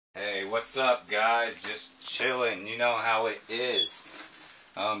what's up, guys? Just chilling. You know how it is.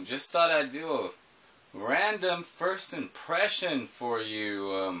 Just thought I'd do a random first impression for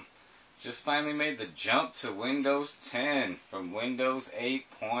you. Just finally made the jump to Windows 10 from Windows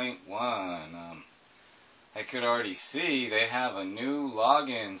 8.1. I could already see they have a new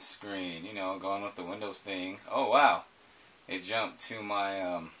login screen, you know, going with the Windows thing. Oh, wow. It jumped to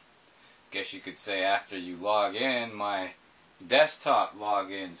my, guess you could say after you log in, my desktop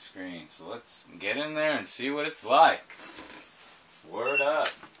login screen. So let's get in there and see what it's like. Word up.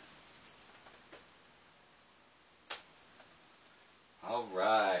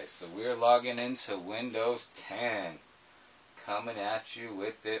 Alright, so we're logging into Windows 10. Coming at you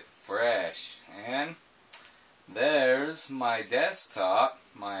with it fresh. And there's my desktop,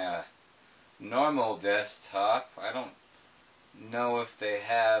 my normal desktop. I don't know if they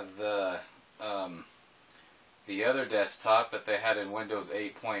have the other desktop that they had in Windows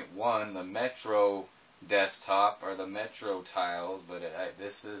 8.1, the Metro desktop or the Metro tiles, but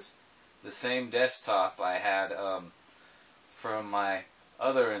this is the same desktop I had from my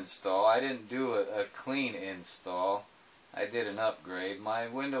other install. I didn't do a clean install. I did an upgrade. My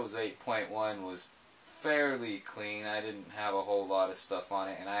Windows 8.1 was fairly clean. I didn't have a whole lot of stuff on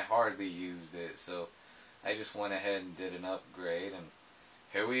it, and I hardly used it, so I just went ahead and did an upgrade, and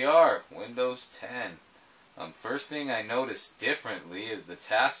here we are, Windows 10. First thing I noticed differently is the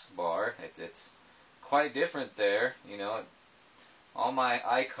taskbar. It's quite different there. You know, all my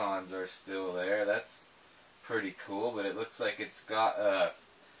icons are still there. That's pretty cool, but it looks like it's got a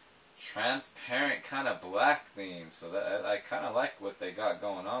transparent kind of black theme, so that I kind of like what they got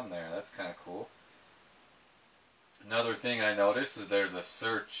going on there. That's kind of cool. Another thing I noticed is there's a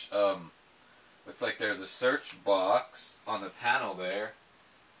search, looks like there's a search box on the panel there,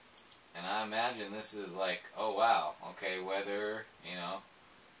 and I imagine this is like, oh wow, okay, weather, you know,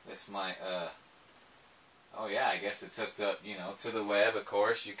 this might, oh yeah, I guess it's hooked up, you know, to the web, of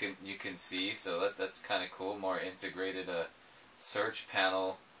course, you can see, so that's kind of cool. More integrated search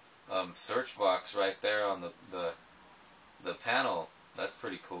panel, search box right there on the panel. That's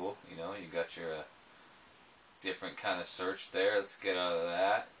pretty cool. You know, you got your different kind of search there. Let's get out of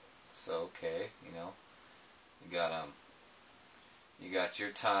that. So okay, you know, you got your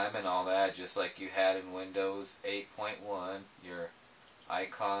time and all that, just like you had in Windows 8.1. Your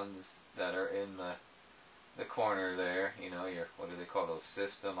icons that are in the corner there, you know, your, what do they call those,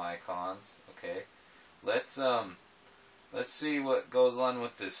 system icons. Okay, let's see what goes on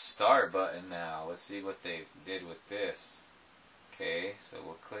with this start button now. Let's see what they did with this. Okay, so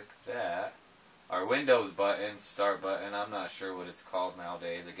we'll click that. Our Windows button, start button, I'm not sure what it's called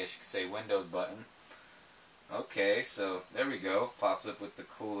nowadays. I guess you could say Windows button. Okay, so there we go. Pops up with the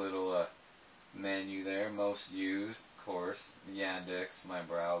cool little menu there. Most used, of course, Yandex, my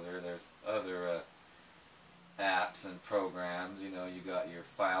browser. There's other apps and programs. You know, you got your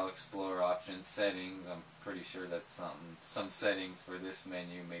File Explorer options, settings. I'm pretty sure that's something. Some settings for this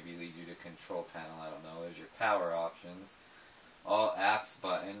menu maybe lead you to control panel. I don't know. There's your power options. All apps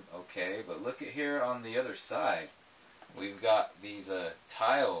button, okay, but look at here on the other side. We've got these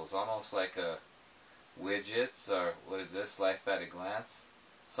tiles, almost like widgets, or what is this, Life at a Glance?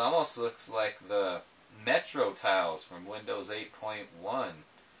 This almost looks like the Metro tiles from Windows 8.1,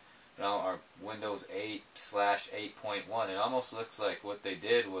 you know, or Windows 8/8.1. It almost looks like what they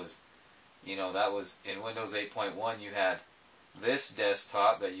did was, you know, that was in Windows 8.1 you had this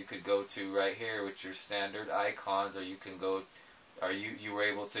desktop that you could go to right here with your standard icons, or you can go, or you were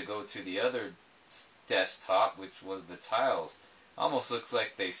able to go to the other desktop, which was the tiles. Almost looks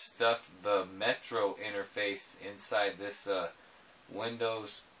like they stuffed the Metro interface inside this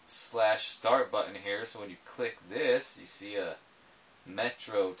Windows/start button here. So when you click this, you see a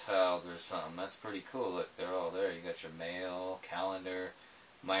Metro tiles or something. That's pretty cool. Look, they're all there. You got your mail, calendar,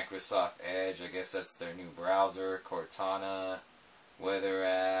 Microsoft Edge. I guess that's their new browser, Cortana, weather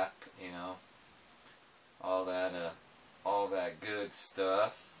app. You know, all that good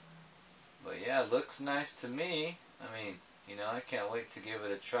stuff. But yeah, it looks nice to me. I mean, you know, I can't wait to give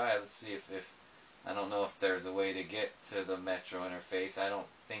it a try. Let's see if I don't know if there's a way to get to the Metro interface. I don't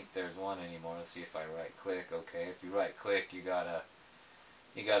think there's one anymore. Let's see if I right click. Okay, if you right click, you got a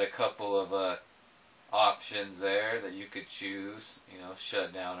couple of options there that you could choose. You know,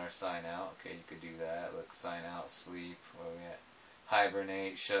 shut down or sign out. Okay, you could do that. Look, sign out, sleep. Where we at?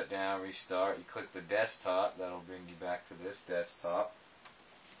 Hibernate, shut down, restart. You click the desktop, that'll bring you back to this desktop.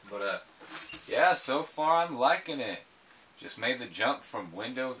 But yeah, so far I'm liking it. Just made the jump from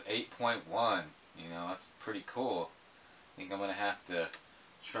Windows 8.1. You know, that's pretty cool. I think I'm gonna have to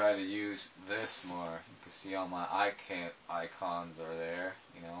try to use this more. You can see all my icons are there,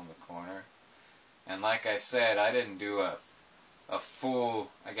 you know, in the corner. And like I said, I didn't do a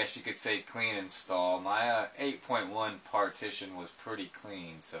full, I guess you could say, clean install. My 8.1 partition was pretty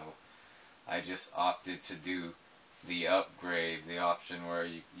clean, so I just opted to do the upgrade, the option where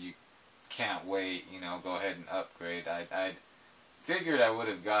you can't wait, you know, go ahead and upgrade. I figured I would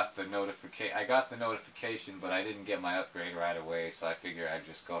have got the notification. I got the notification, but I didn't get my upgrade right away, so I figured I'd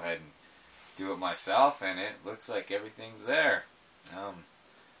just go ahead and do it myself, and it looks like everything's there.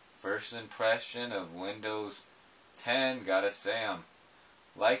 First impression of Windows 10, gotta say I'm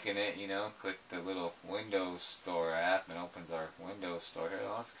liking it, you know. Click the little Windows Store app and opens our Windows Store here.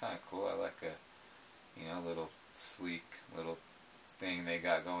 Oh, that's kind of cool. I like a, you know, little sleek little thing they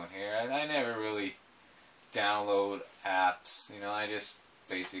got going here. I never really download apps, you know. I just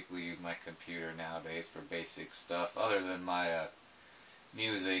basically use my computer nowadays for basic stuff, other than my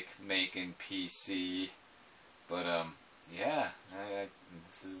music making PC. But yeah,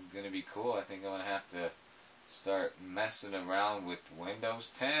 this is gonna be cool. I think I'm gonna have to start messing around with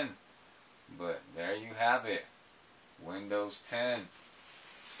Windows 10. But there you have it, Windows 10.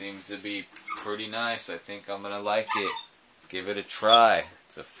 Seems to be pretty nice. I think I'm gonna like it. Give it a try.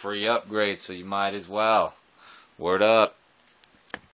 It's a free upgrade, so you might as well. Word up.